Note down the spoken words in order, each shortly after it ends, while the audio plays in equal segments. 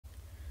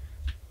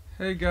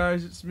Hey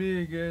guys, it's me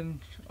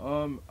again.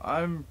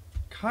 I'm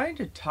kind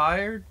of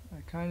tired. I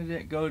kind of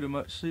didn't go to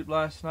much sleep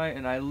last night,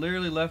 and I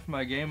literally left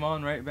my game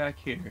on right back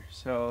here.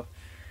 So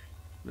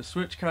the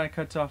switch kind of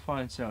cuts off on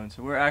its own.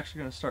 So we're actually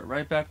going to start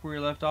right back where we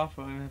left off.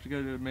 I'm going to have to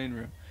go to the main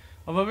room.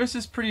 Although this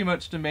is pretty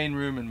much the main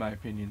room in my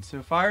opinion. So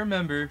if I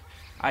remember,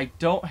 I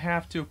don't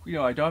have to,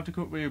 I don't have to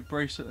equip with a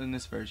bracelet in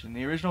this version.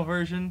 The original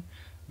version,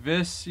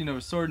 this,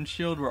 sword and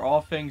shield were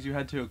all things you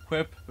had to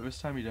equip, but this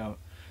time you don't.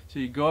 So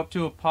you go up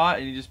to a pot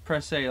and you just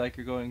press A like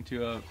you're going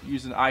to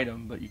use an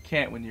item, but you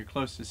can't when you're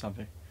close to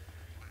something.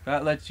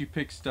 That lets you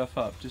pick stuff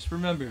up. Just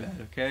remember that,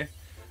 okay?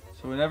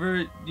 So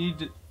whenever you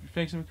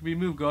think something can be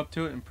moved, go up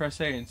to it and press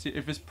A and see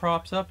if this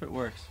props up, it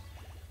works.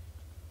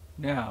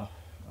 Now,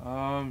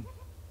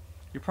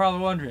 you're probably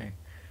wondering,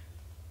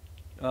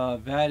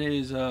 that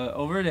is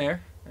over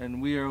there,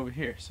 and we are over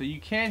here. So you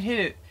can't hit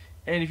it,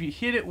 and if you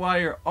hit it while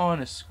you're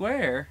on a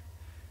square,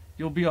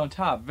 you'll be on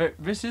top.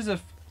 This is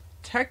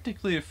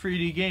technically a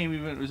 3D game,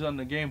 even if it was on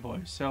the Game Boy,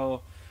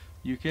 so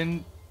you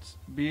can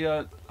be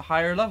a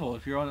higher level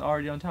if you're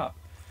already on top.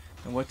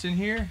 And what's in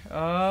here?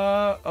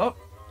 Oh,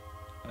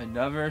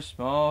 another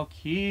small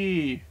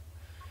key.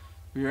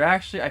 I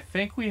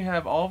think we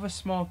have all the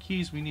small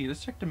keys we need.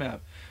 Let's check the map.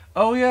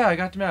 Oh yeah, I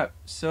got the map.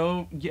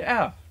 So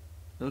yeah,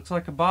 it looks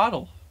like a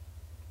bottle.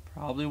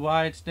 Probably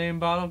why it's named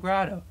Bottle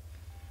Grotto.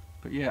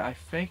 But yeah, I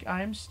think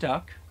I'm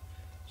stuck,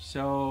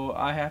 so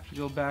I have to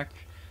go back.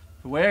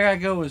 The way I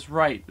go is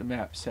right, the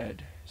map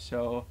said.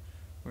 So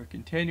we're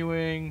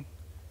continuing.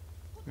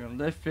 We're gonna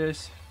lift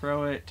this,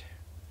 throw it,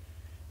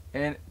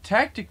 and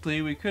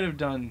technically we could have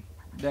done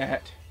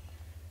that,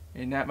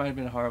 and that might have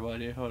been a horrible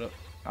idea. Hold up,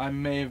 I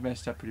may have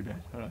messed up pretty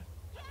bad. Hold on.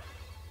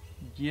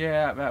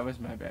 Yeah, that was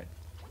my bad.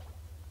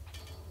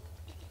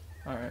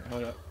 All right,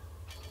 hold up.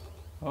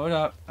 Hold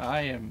up,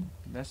 I am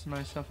messing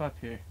myself up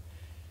here.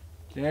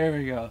 There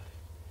we go.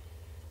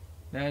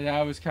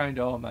 That was kind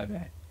of all my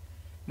bad.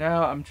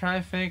 Now, I'm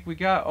trying to think,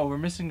 we're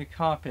missing the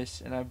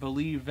compass, and I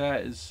believe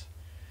that is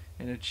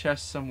in a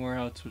chest somewhere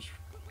else,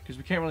 because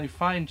we can't really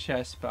find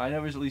chests, but I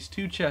know there's at least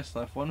 2 chests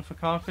left, one with a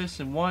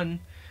compass and one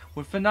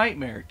with the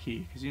nightmare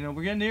key, because,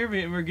 we're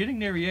getting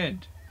near the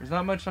end. There's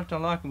not much left to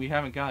unlock, and we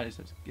haven't got it,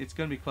 so it's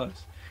going to be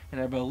close. And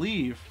I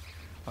believe,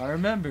 I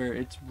remember,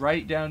 it's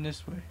right down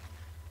this way.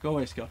 Go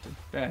away, skeleton.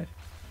 Bad.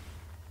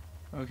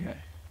 Okay.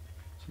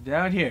 So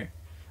down here.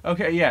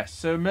 Okay, yes,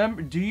 so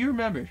do you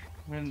remember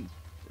when...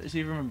 Let's see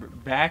if you remember.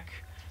 Back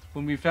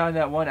when we found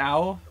that one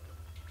owl?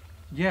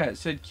 Yeah, it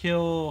said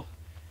kill,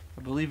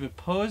 I believe, a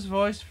pose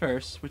voice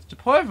first. Which the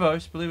pose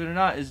voice, believe it or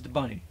not, is the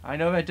bunny. I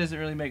know that doesn't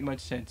really make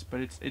much sense, but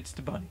it's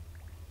the bunny.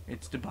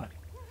 It's the bunny.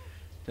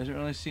 Doesn't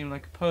really seem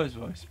like a pose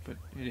voice, but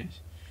it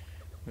is.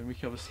 When we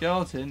kill the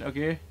skeleton,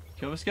 okay,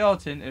 kill the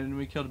skeleton, and then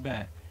we kill the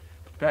bat.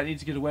 The bat needs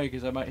to get away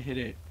because I might hit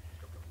it.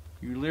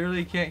 You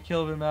literally can't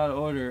kill them out of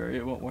order or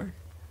it won't work.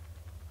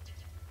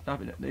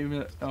 Stop it.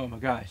 Oh my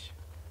gosh.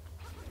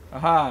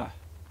 Aha!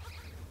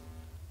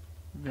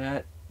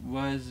 That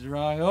was the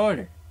wrong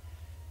order.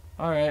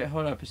 Alright,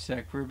 hold up a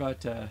sec. We're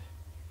about to...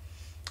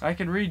 I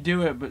can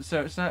redo it, but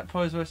so it's not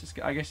pose voice,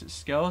 I guess it's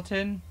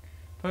skeleton.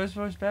 Pose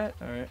voice bat?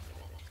 Alright.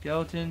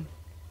 Skeleton.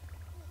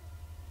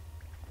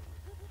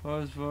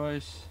 Pose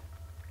voice.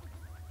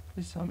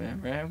 Please tell me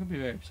I'm right. I'm gonna be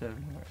very upset if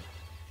I'm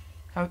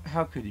right.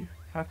 How could you?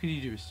 How could you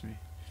do this to me?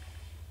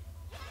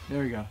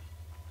 There we go.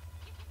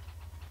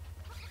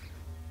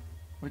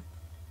 What?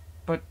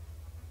 But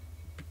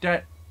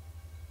that,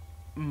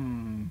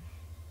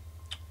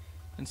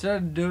 instead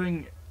of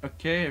doing,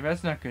 okay, if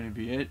that's not going to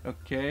be it,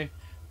 okay,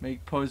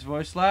 make pose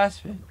voice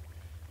last bit.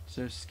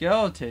 So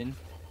skeleton,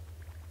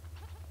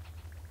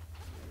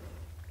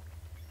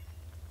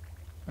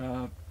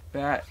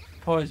 bat,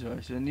 pose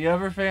voice. And the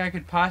other thing I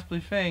could possibly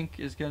think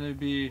is going to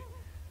be,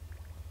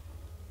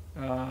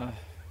 I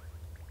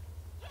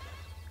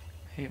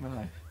hate my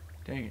life.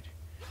 Dang it.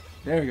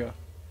 There we go.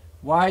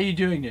 Why are you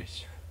doing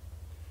this?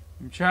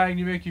 I'm trying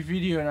to make a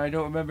video and I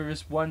don't remember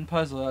this one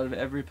puzzle out of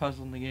every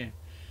puzzle in the game.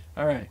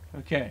 Alright,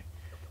 okay.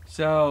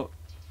 So,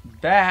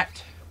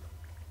 bat,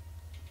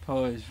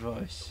 pose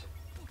voice,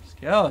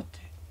 skeleton.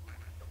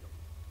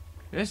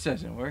 This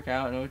doesn't work,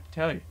 I don't know what to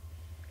tell you.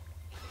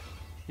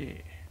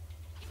 Yeah.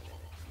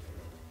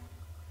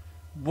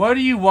 What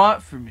do you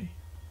want from me?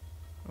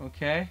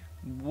 Okay?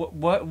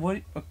 What,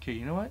 okay,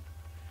 you know what?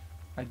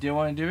 I did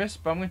want to do this,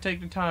 but I'm going to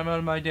take the time out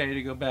of my day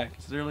to go back.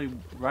 It's literally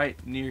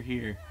right near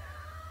here.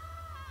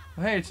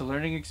 Well, hey, it's a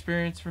learning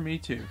experience for me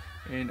too,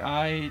 and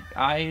I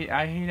hate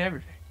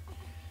everything.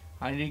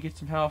 I need to get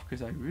some health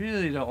because I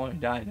really don't want to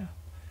die now,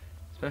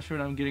 especially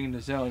when I'm getting in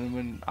the zone. And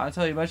when I'll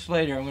tell you much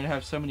later, I'm gonna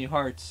have so many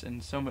hearts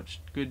and so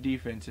much good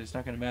defense. It's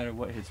not gonna matter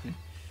what hits me.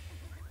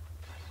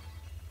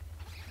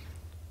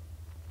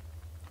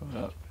 Hold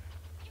up,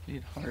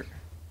 need heart.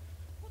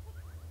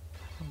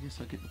 I guess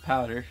I'll get the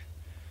powder.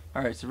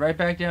 All right, so right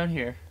back down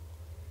here.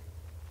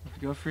 I have to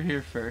go for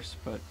here first,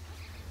 but.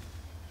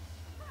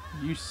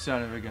 You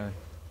son of a gun.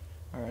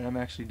 Alright, I'm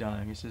actually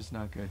dying. This is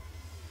not good.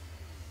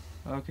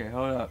 Okay,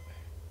 hold up.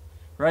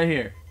 Right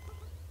here.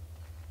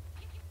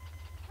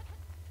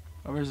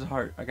 Oh, where's the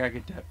heart? I gotta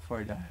get that before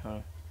I die.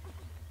 Hold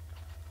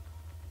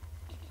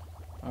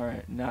on.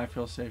 Alright, now I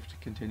feel safe to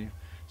continue.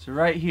 So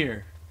right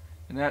here.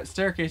 And that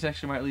staircase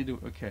actually might lead to...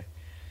 Okay.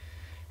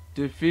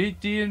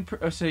 Defeat the...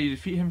 Oh, so you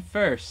defeat him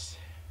first.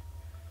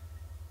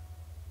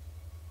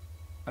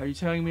 Are you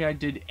telling me I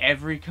did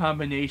every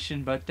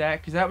combination but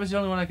that? Because that was the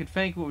only one I could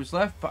think what was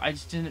left, but I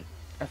just didn't...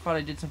 I thought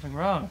I did something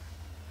wrong.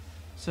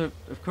 So,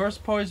 of course,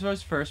 Poise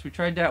was first. We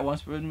tried that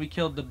once, but when we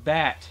killed the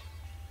bat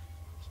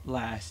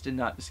last and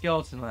not the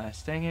skeleton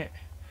last. Dang it.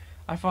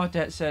 I thought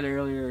that said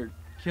earlier,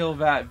 kill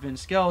bat, then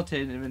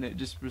skeleton, and then it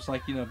just was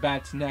like, you know,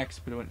 bat's next,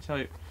 but it wouldn't tell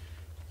you.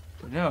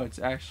 But no, it's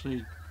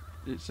actually...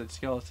 It said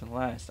skeleton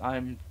last.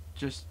 I'm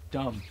just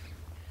dumb.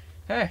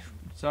 Hey,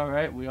 it's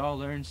alright. We all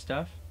learn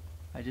stuff.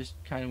 I just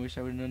kind of wish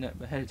I would have known that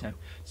ahead of time.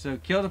 So,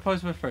 kill the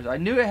postman first. I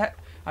knew it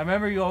I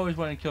remember you always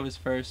wanted to kill this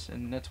first,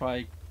 and that's why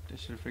I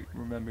should have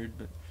remembered.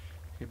 But,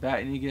 okay,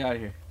 bat, you need to get out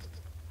of here.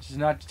 This is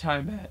not the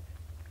time, bat.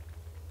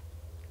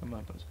 Come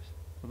on, postman.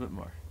 A little bit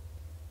more.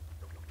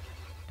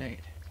 Dang it.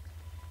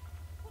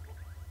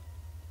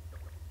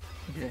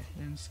 Okay,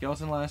 and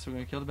skeleton last. We're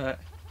going to kill the bat.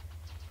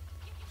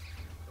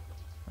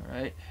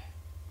 Alright.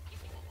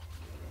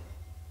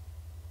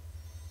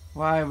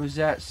 Why was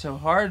that so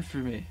hard for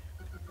me?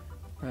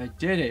 I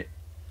did it.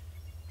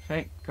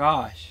 Thank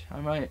gosh. I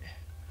might...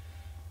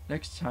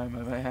 Next time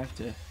I might have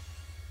to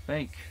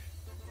think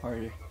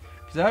harder.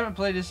 Because I haven't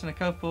played this in a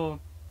couple...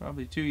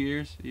 Probably 2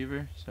 years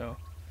either. So...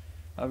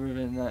 Other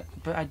than that...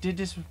 But I did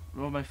this...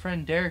 Well, my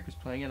friend Derek was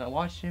playing it. I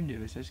watched him do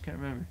this. I just can't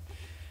remember.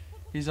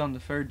 He's on the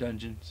 3rd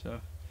dungeon.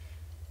 So...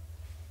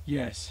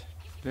 Yes.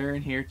 They're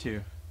in here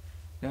too.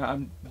 Now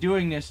I'm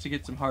doing this to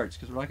get some hearts.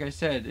 Because like I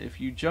said, if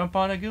you jump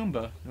on a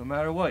Goomba, no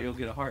matter what, you'll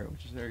get a heart.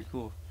 Which is very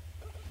cool.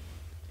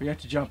 But you have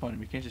to jump on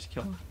him. You can't just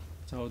kill him.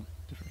 It's a whole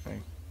different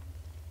thing.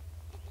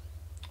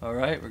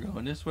 Alright, we're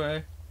going this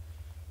way.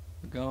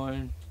 We're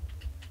going.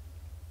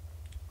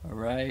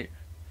 Alright.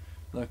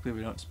 Luckily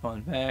we don't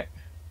spawn back.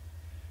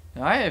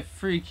 Now I have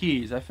 3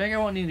 keys. I think I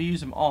won't need to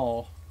use them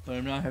all, but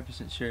I'm not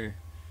 100% sure.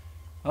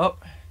 Oh,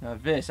 now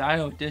this. I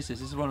know what this is.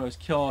 This is one of those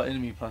kill all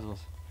enemy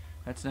puzzles.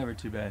 That's never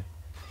too bad.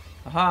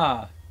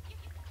 Aha!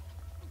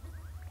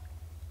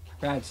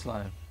 Bad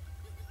slime.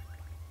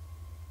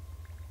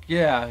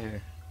 Get out of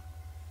here.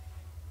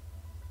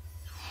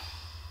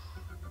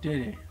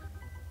 Did it.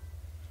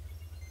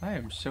 I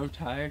am so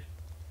tired.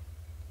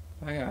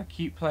 I gotta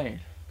keep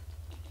playing.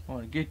 I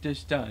want to get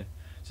this done.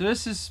 So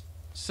this is...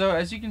 So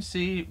as you can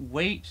see,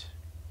 weight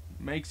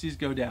makes these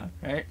go down,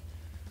 right?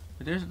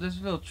 But there's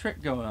a little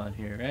trick going on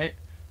here, right?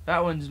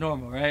 That one's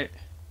normal, right?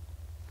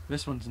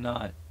 This one's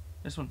not.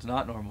 This one's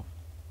not normal.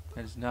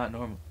 That is not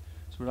normal.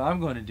 So what I'm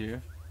going to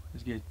do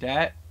is get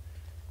that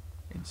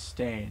and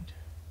stand.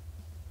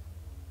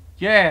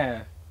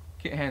 Yeah!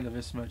 Can't handle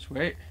this much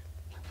weight.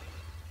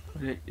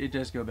 But it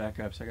does go back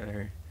up, so I gotta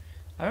hurry.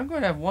 I'm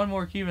going to have one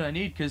more key than I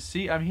need, because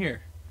see, I'm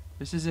here.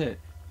 This is it.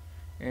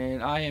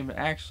 And I am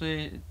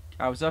actually...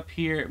 I was up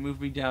here, it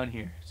moved me down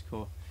here. It's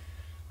cool.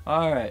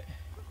 Alright.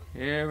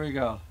 Here we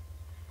go.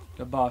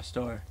 The boss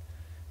door.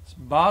 It's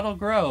Bottle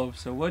Grove,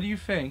 so what do you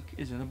think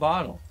is in a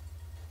bottle?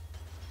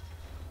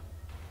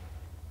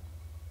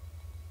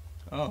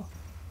 Oh.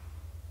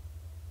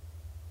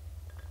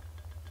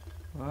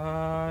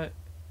 What?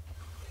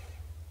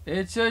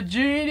 It's a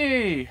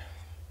genie!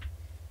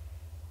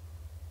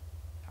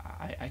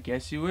 I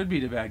guess you would be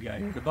the bad guy.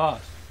 You're the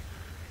boss.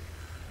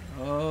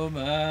 Oh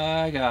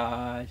my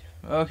god.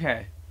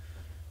 Okay.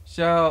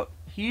 So,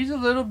 he's a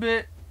little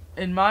bit,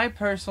 in my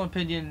personal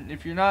opinion,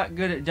 if you're not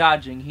good at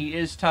dodging, he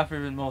is tougher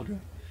than Moldra.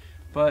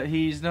 But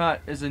he's not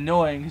as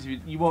annoying because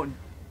you won't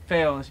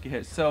fail unless you get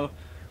hit. So,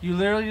 you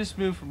literally just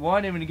move from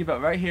one end when you get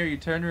about right here, you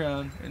turn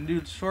around and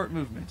do short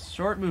movements.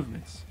 Short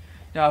movements.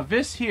 Now,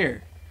 this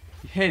here,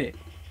 you hit it.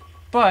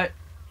 But,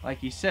 like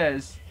he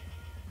says,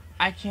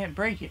 I can't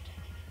break it.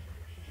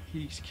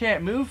 You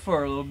can't move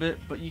for a little bit,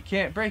 but you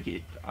can't break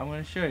it. I'm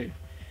going to show you.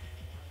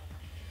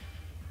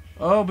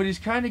 Oh, but he's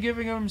kind of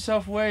giving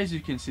himself away, as you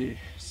can see.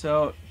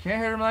 So,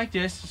 can't hit him like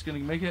this. Just going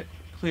to make it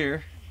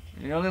clear.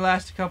 And it only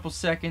lasts a couple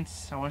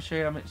seconds. I want to show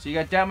you how much. So, you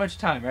got that much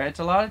time, right?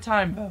 It's a lot of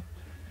time, though.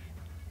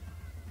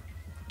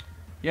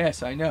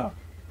 Yes, I know.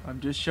 I'm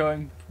just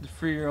showing the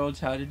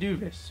 3-year-olds how to do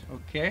this,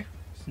 okay?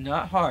 It's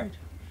not hard.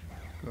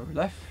 Go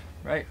left,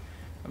 right.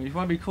 I mean, if you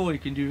want to be cool, you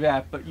can do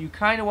that. But you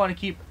kind of want to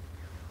keep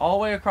all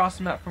the way across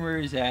the map from where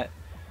he's at.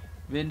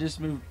 Then just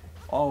move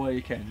all the way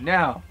you can.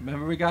 Now,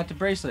 remember we got the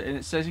bracelet, and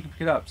it says you can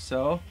pick it up.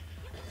 So,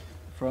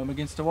 throw him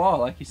against the wall,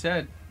 like he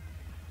said.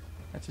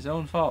 That's his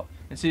own fault.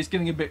 And see, it's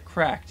getting a bit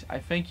cracked. I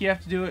think you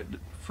have to do it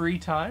 3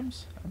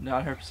 times. I'm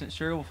not 100%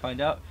 sure. We'll find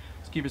out.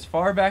 Just keep as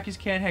far back as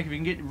you can. Heck, if you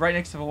can get right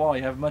next to the wall,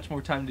 you have much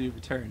more time to do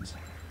returns.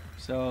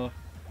 So,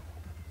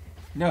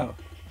 no.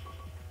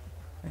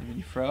 And then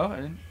you throw,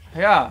 and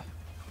yeah.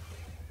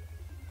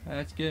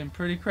 That's getting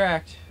pretty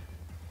cracked.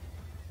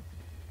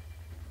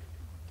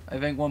 I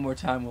think one more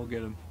time we'll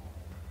get him.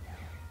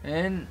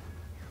 And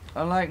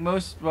unlike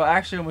most, well,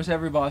 actually almost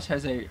every boss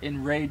has a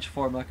enraged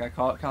form, like I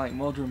call it, kind of like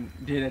Moldrum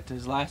did at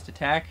his last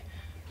attack.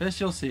 This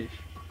you'll see.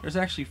 There's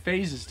actually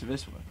phases to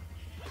this one.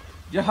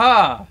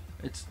 Yaha!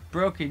 It's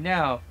broken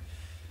now.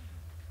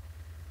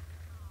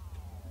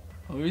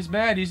 Oh, he's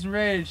mad. He's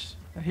enraged.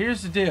 Now,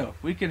 here's the deal.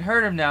 We can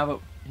hurt him now, but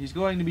he's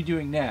going to be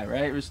doing that,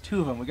 right? There's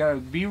two of them. We gotta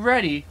be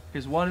ready,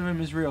 because one of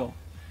them is real.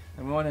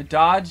 And we want to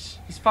dodge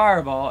his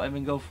fireball and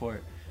then go for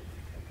it.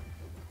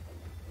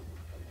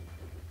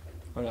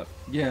 Hold up.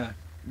 Yeah.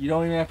 You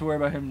don't even have to worry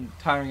about him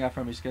tiring out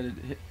from you. Just gotta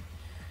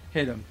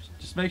hit him.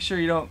 Just make sure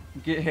you don't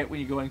get hit when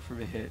you're going for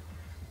the hit.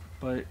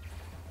 But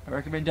I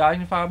recommend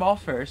dodging the fireball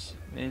first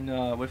and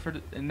wait for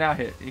it and now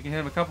hit. You can hit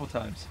him a couple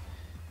times.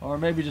 Or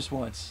maybe just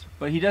once.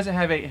 But he doesn't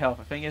have 8 health.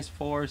 I think he has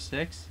 4 or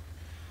 6.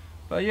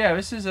 But yeah,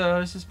 this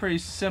is pretty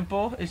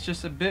simple. It's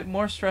just a bit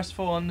more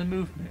stressful on the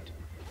movement.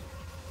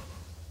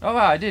 Oh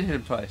wow, I did hit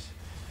him twice.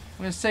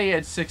 I'm gonna say he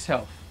had 6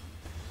 health.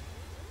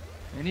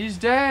 And he's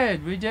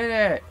dead! We did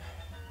it!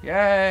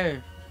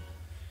 Yay!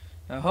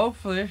 Now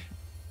hopefully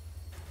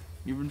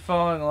you've been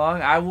following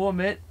along. I will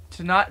admit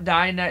to not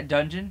die in that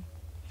dungeon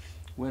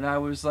when I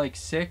was like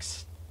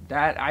 6.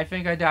 That I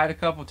think I died a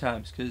couple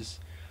times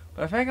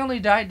but I think I only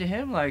died to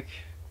him like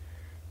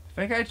I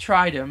think I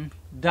tried him,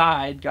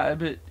 died, got a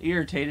bit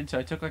irritated, so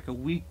I took like a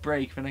week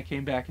break, then I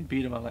came back and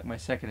beat him on like my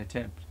 2nd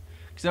attempt.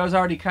 Because I was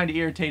already kind of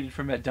irritated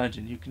from that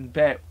dungeon. You can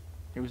bet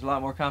it was a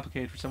lot more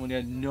complicated for someone who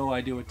had no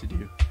idea what to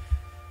do.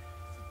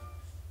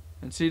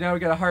 And see, now we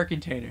got a heart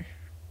container.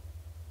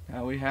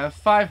 Now we have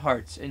 5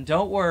 hearts. And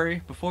don't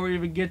worry, before we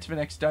even get to the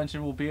next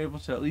dungeon, we'll be able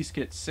to at least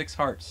get 6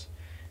 hearts.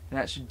 And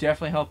that should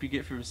definitely help you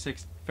get through the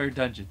 3rd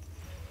dungeon.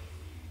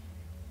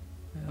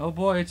 And oh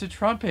boy, it's a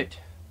trumpet.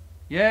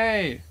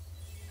 Yay!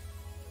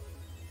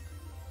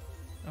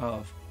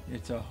 Oh,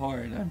 it's a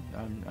horn.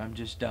 I'm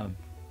just dumb.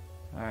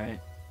 Alright.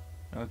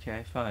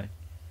 Okay, fine.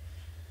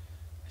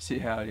 I see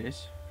how it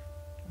is.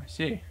 I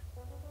see.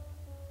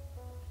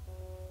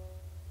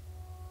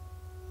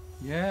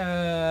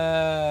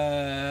 Yeah.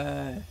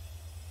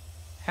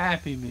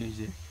 Happy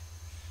music.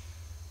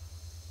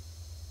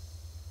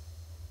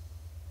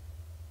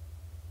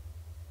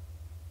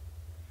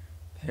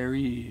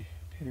 Perry.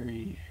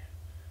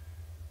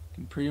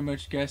 Can pretty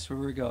much guess where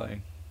we're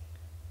going.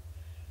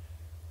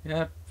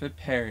 Yep, the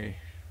Perry.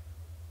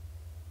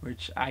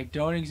 Which I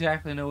don't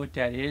exactly know what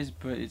that is,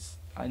 but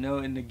I know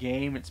in the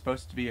game it's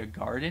supposed to be a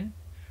garden.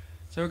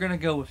 So we're gonna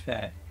go with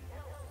that.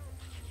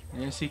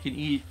 Yes, he can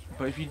eat,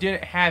 but if you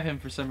didn't have him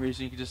for some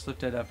reason, you could just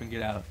lift that up and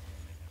get out.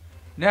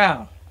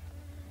 Now,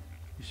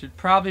 you should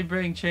probably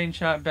bring Chain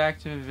Shot back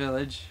to the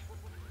village.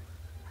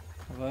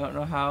 Well, I don't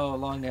know how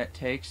long that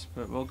takes,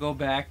 but we'll go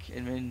back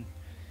and then,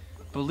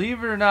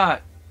 believe it or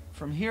not,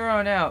 from here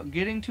on out,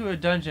 getting to a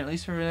dungeon, at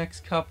least for the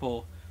next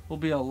couple, will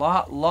be a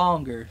lot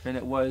longer than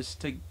it was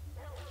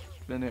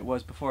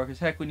before. Because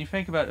heck, when you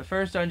think about it, the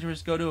first dungeon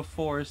was go to a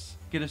forest,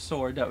 get a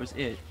sword, that was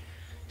it.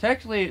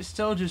 Technically, it's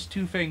still just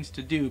 2 things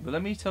to do, but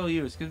let me tell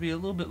you, it's going to be a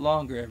little bit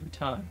longer every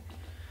time.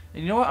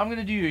 And you know what? I'm going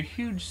to do you a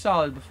huge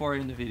solid before I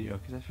end the video,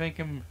 because I think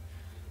I'm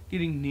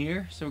getting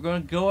near. So we're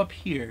going to go up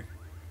here.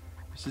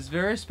 This is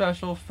very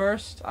special.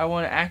 First, I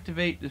want to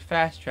activate the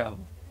fast travel.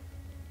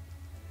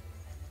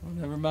 Well,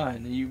 never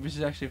mind. This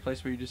is actually a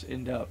place where you just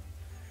end up.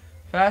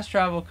 Fast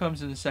travel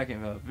comes in the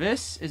second though.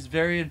 This is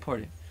very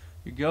important.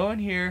 You go in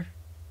here,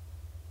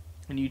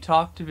 and you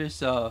talk to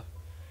this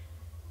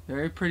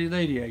very pretty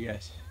lady, I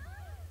guess.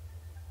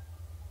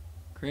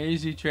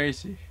 Crazy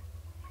Tracy.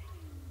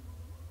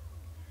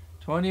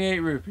 28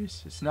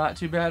 rupees. It's not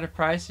too bad a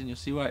price, and you'll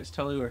see why it's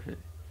totally worth it.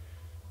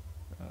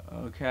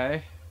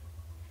 Okay.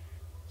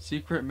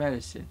 Secret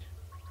medicine.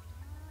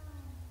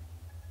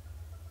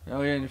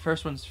 Oh yeah, and the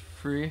first one's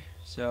free,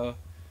 so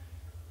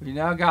we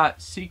now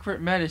got secret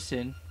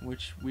medicine,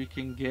 which we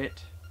can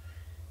get.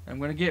 I'm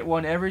going to get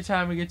one every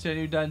time we get to a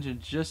new dungeon,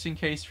 just in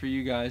case for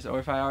you guys, or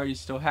if I already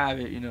still have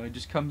it, you know,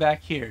 just come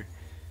back here.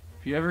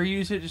 If you ever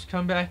use it, just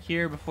come back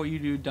here before you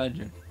do a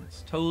dungeon.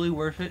 It's totally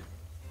worth it.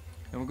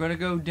 And we're going to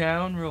go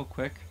down real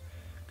quick,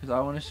 because I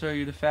want to show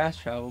you the fast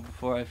travel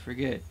before I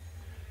forget.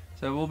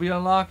 So we'll be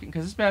unlocking,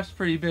 because this map's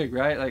pretty big,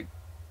 right? Like,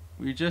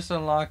 we just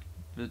unlocked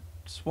the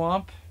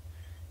swamp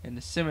and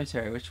the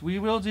cemetery, which we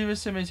will do a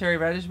cemetery.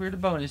 That is where the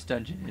bonus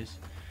dungeon is.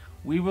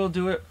 We will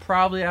do it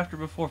probably after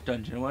the 4th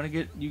dungeon. I want to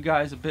get you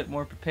guys a bit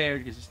more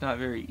prepared because it's not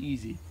very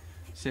easy,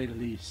 to say the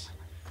least.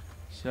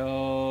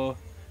 So,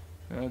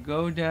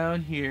 go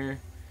down here,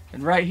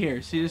 and right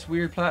here, see this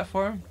weird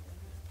platform?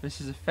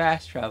 This is a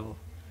fast travel.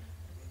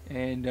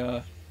 And,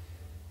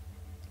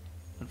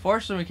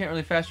 unfortunately, we can't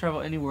really fast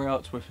travel anywhere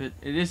else with it.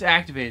 It is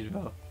activated,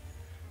 though.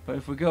 But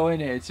if we go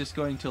in it, it's just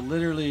going to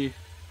literally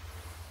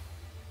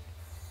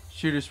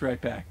shoot us right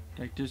back.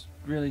 Like, there's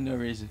really no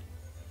reason.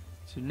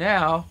 So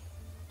now,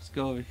 let's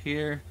go over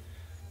here.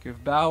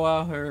 Give Bow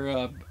Wow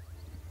her,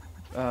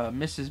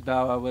 Mrs.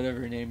 Bow Wow, whatever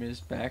her name is,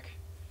 back.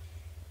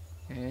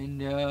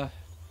 And,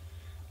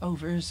 oh,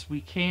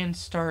 we can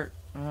start,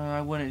 I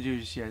wouldn't do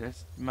this yet. That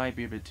might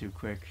be a bit too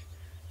quick.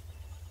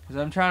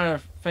 Because I'm trying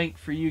to think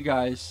for you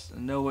guys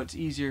and know what's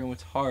easier and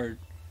what's hard.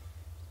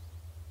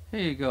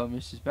 Here you go,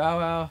 Mrs. Bow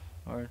Wow.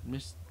 Or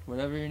Miss,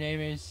 whatever your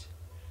name is.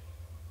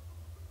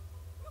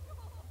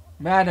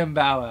 Madam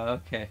Bow Wow,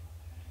 okay.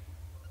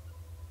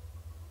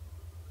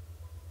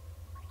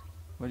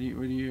 What do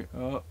you,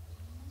 oh.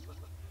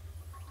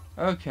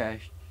 Okay,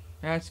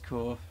 that's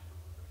cool.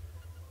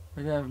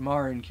 We're gonna have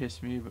Marin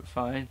kiss me, but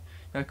fine.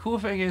 Now, the cool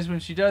thing is when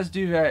she does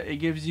do that, it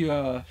gives you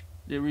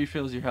it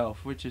refills your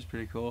health, which is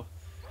pretty cool,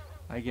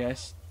 I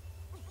guess.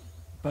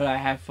 But I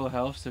have full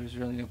health, so there's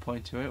really no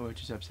point to it,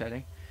 which is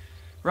upsetting.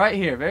 Right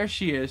here, there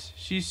she is.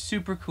 She's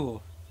super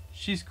cool.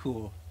 She's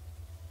cool.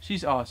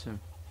 She's awesome.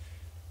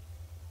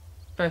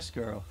 Best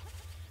girl.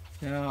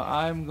 Now,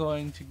 I'm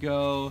going to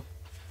go...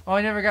 Oh,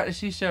 I never got to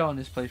seashell on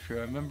this playthrough.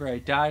 I remember I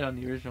died on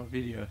the original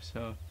video,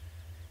 so...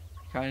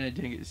 Kinda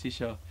didn't get the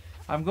seashell.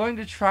 I'm going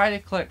to try to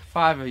collect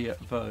 5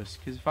 of those,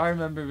 because if I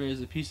remember,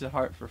 there's a piece of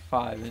heart for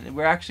 5, and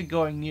we're actually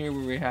going near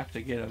where we have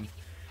to get them.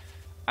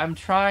 I'm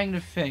trying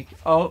to think.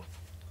 Oh,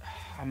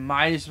 I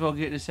might as well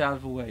get this out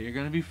of the way. You're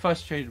going to be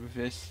frustrated with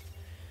this,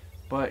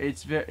 but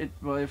it's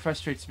well, it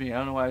frustrates me. I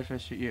don't know why it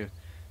frustrates you.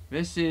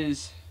 This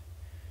is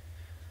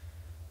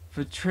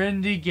the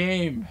trendy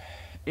game.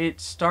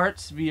 It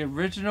starts the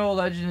original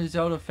Legend of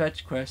Zelda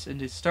fetch quest, and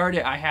to start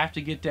it, I have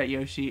to get that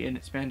Yoshi, and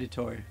it's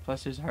mandatory.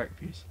 Plus, there's a heart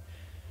piece.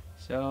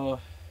 So,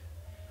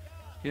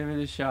 give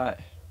it a shot.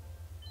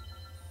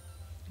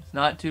 It's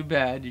not too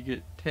bad. You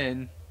get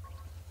 10.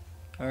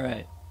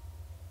 Alright.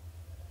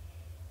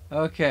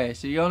 Okay,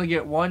 so you only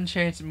get one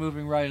chance of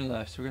moving right and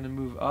left. So we're going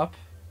to move up.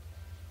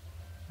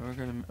 We're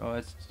going to... Oh,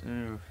 that's...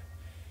 Ooh.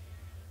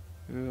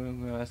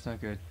 Ooh, that's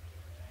not good.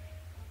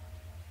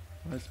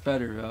 That's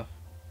better, though.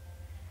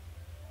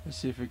 Let's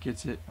see if it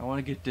gets it. I want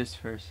to get this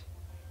first.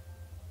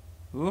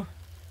 Ooh.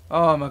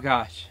 Oh, my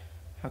gosh.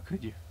 How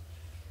could you?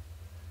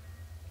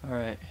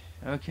 Alright,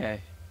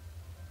 okay.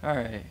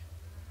 Alright.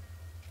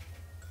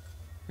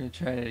 We're gonna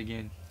try that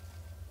again.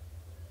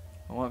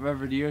 I want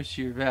remember the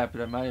Yoshi or that, but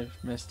I might have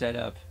messed that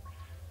up.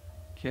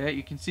 Okay,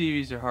 you can see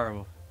these are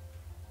horrible.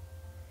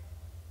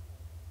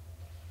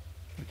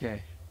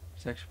 Okay.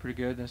 It's actually pretty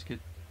good. That's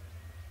good.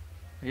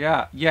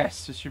 Yeah,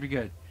 yes, this should be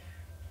good.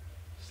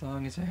 As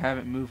long as I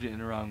haven't moved it in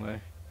the wrong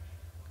way.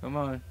 Come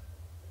on.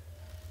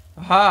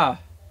 Aha!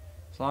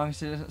 As long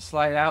as it doesn't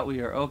slide out, we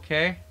are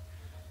okay.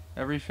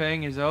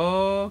 Everything is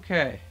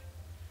okay.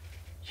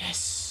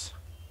 Yes!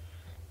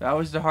 That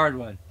was the hard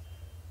one.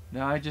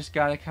 Now I just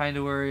gotta kind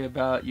of worry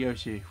about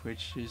Yoshi,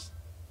 which is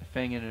a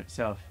thing in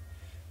itself.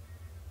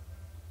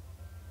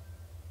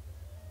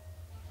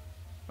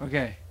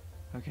 Okay.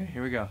 Okay,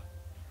 here we go.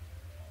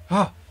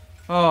 Oh!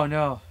 Oh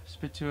no.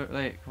 Spit to it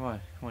late. Come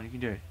on. Come on, you can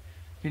do it.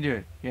 You can do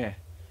it. Yeah.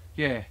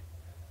 Yeah.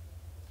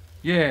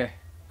 Yeah.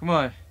 Come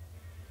on.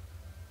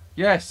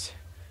 Yes!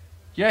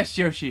 Yes,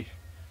 Yoshi!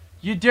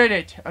 You did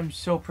it! I'm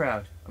so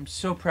proud. I'm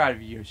so proud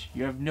of you, Yoshi.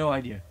 You have no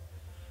idea.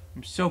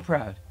 I'm so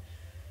proud.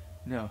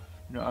 No,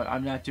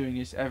 I'm not doing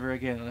this ever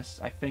again unless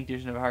I think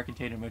there's another heart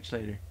container much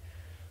later.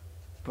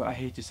 But I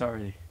hate this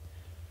already.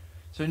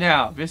 So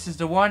now, this is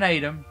the one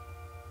item.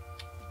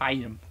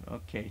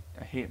 Okay,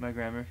 I hate my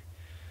grammar.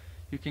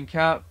 You can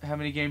count how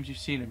many games you've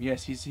seen him.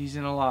 Yes, he's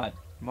in a lot.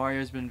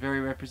 Mario's been very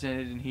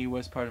represented and he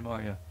was part of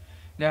Mario.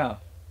 Now,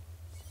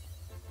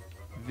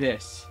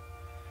 this.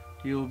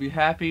 You will be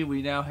happy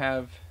we now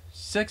have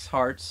 6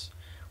 hearts,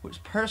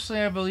 which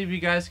personally I believe you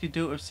guys could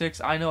do it with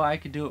 6. I know I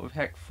could do it with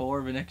heck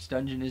 4. The next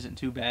dungeon isn't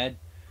too bad,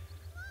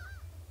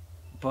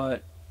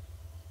 but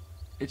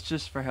it's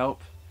just for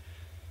help.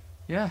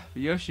 Yeah,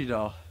 the Yoshi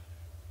doll.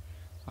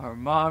 Our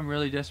mom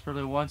really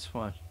desperately wants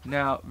one.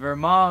 Now, their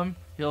mom,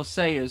 he'll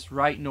say, is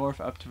right north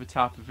up to the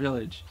top of the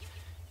village,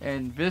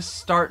 and this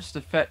starts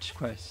the fetch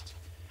quest.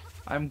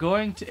 I'm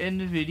going to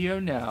end the video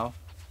now,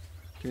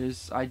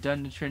 because I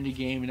done the trendy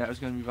game, and that was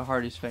going to be the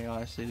hardest thing,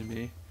 honestly, to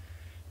me.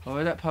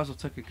 Oh, that puzzle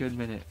took a good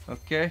minute.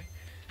 Okay.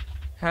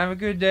 Have a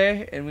good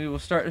day, and we will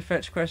start the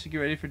fetch quest to get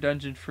ready for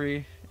Dungeon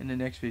 3 in the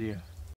next video.